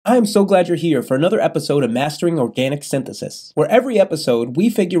I am so glad you're here for another episode of Mastering Organic Synthesis, where every episode we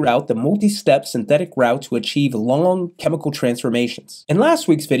figure out the multi-step synthetic route to achieve long chemical transformations. In last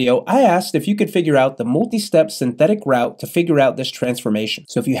week's video, I asked if you could figure out the multi-step synthetic route to figure out this transformation.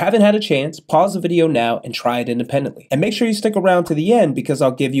 So if you haven't had a chance, pause the video now and try it independently. And make sure you stick around to the end because I'll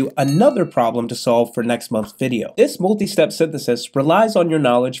give you another problem to solve for next month's video. This multi-step synthesis relies on your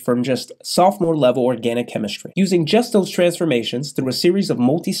knowledge from just sophomore level organic chemistry. Using just those transformations through a series of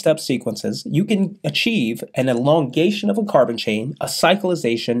multi-step sequences, you can achieve an elongation of a carbon chain, a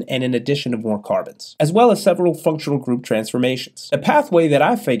cyclization, and an addition of more carbons, as well as several functional group transformations. The pathway that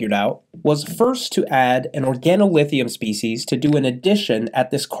I figured out was first to add an organolithium species to do an addition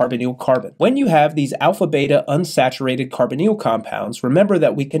at this carbonyl carbon. When you have these alpha-beta unsaturated carbonyl compounds, remember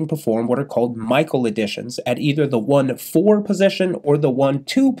that we can perform what are called Michael additions at either the 1,4 position or the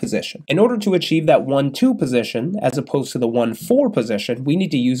 1,2 position. In order to achieve that 1,2 position, as opposed to the 1,4 position, we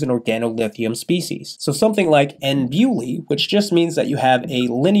need to use an organolithium species. So something like N-butyl, which just means that you have a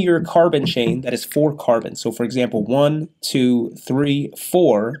linear carbon chain that is 4 carbons. So for example, 1, 2, 3,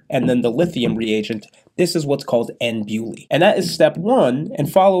 4, and then the lithium reagent. This is what's called N-butyl. And that is step 1,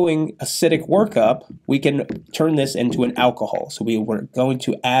 and following acidic workup, we can turn this into an alcohol. So we were going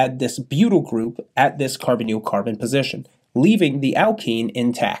to add this butyl group at this carbonyl carbon position, leaving the alkene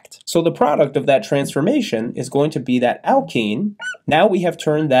intact. So the product of that transformation is going to be that alkene. Now we have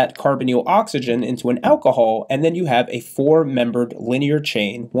turned that carbonyl oxygen into an alcohol, and then you have a 4-membered linear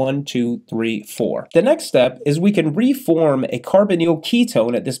chain, 1, 2, 3, 4. The next step is we can reform a carbonyl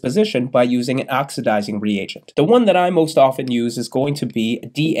ketone at this position by using an oxidizing reagent. The one that I most often use is going to be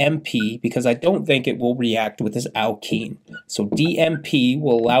DMP because I don't think it will react with this alkene. So DMP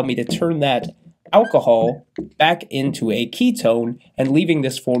will allow me to turn that alcohol back into a ketone and leaving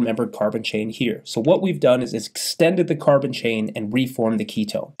this 4-membered carbon chain here. So what we've done is extended the carbon chain and reformed the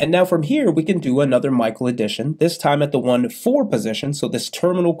ketone. And now from here we can do another Michael addition, this time at the 1,4 position, so this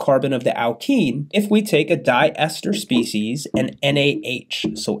terminal carbon of the alkene, if we take a diester species and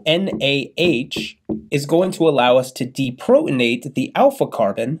NaH. So NaH is going to allow us to deprotonate the alpha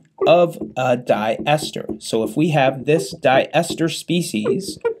carbon of a diester. So if we have this diester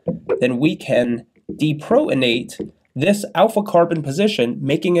species, then we can deprotonate this alpha carbon position,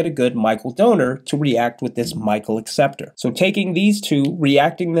 making it a good Michael donor to react with this Michael acceptor. So taking these two,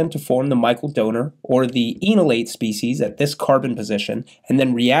 reacting them to form the Michael donor or the enolate species at this carbon position, and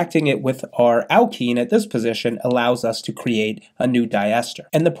then reacting it with our alkene at this position allows us to create a new diester.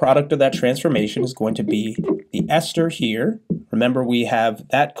 And the product of that transformation is going to be the ester here. Remember, we have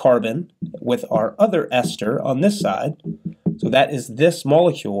that carbon with our other ester on this side. So that is this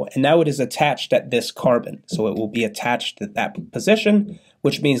molecule, and now it is attached at this carbon. So it will be attached at that position,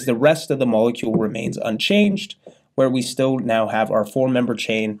 which means the rest of the molecule remains unchanged, where we still now have our 4-member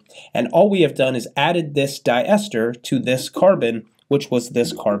chain. And all we have done is added this diester to this carbon, which was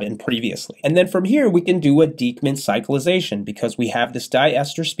this carbon previously. And then from here, we can do a Dieckmann cyclization because we have this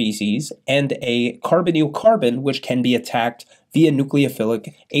diester species and a carbonyl carbon, which can be attacked via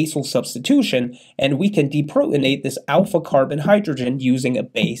nucleophilic acyl substitution, and we can deprotonate this alpha carbon hydrogen using a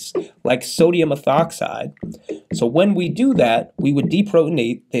base like sodium ethoxide. So when we do that, we would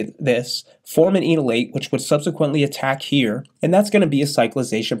deprotonate this, form an enolate, which would subsequently attack here, and that's going to be a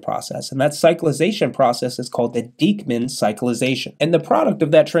cyclization process. And that cyclization process is called the Dieckmann cyclization. And the product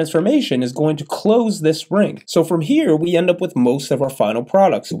of that transformation is going to close this ring. So from here, we end up with most of our final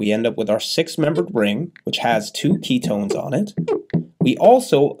products. So we end up with our 6-membered ring, which has 2 ketones on it. We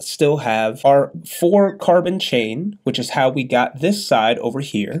also still have our 4-carbon chain, which is how we got this side over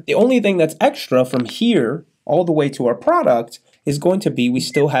here. The only thing that's extra from here all the way to our product is going to be we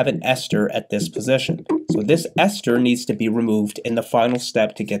still have an ester at this position. So this ester needs to be removed in the final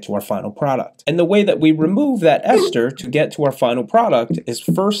step to get to our final product. And the way that we remove that ester to get to our final product is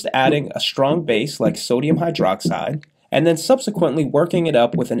first adding a strong base like sodium hydroxide, and then subsequently working it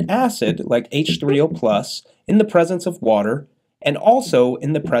up with an acid like H3O+ in the presence of water, and also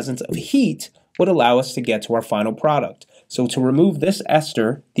in the presence of heat would allow us to get to our final product. So to remove this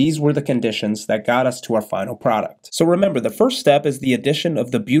ester, these were the conditions that got us to our final product. So remember, the first step is the addition of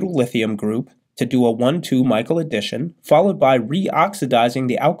the butyl lithium group to do a 1,2 Michael addition, followed by reoxidizing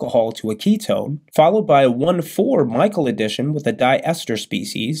the alcohol to a ketone, followed by a 1,4 Michael addition with a diester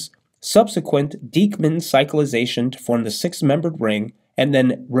species, subsequent Dieckmann cyclization to form the 6-membered ring, and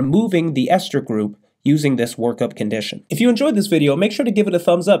then removing the ester group using this workup condition. If you enjoyed this video, make sure to give it a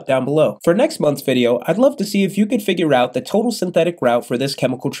thumbs up down below. For next month's video, I'd love to see if you could figure out the total synthetic route for this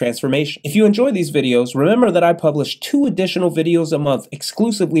chemical transformation. If you enjoy these videos, remember that I publish 2 additional videos a month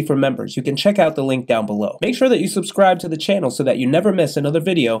exclusively for members. You can check out the link down below. Make sure that you subscribe to the channel so that you never miss another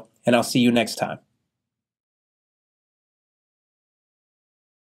video, and I'll see you next time.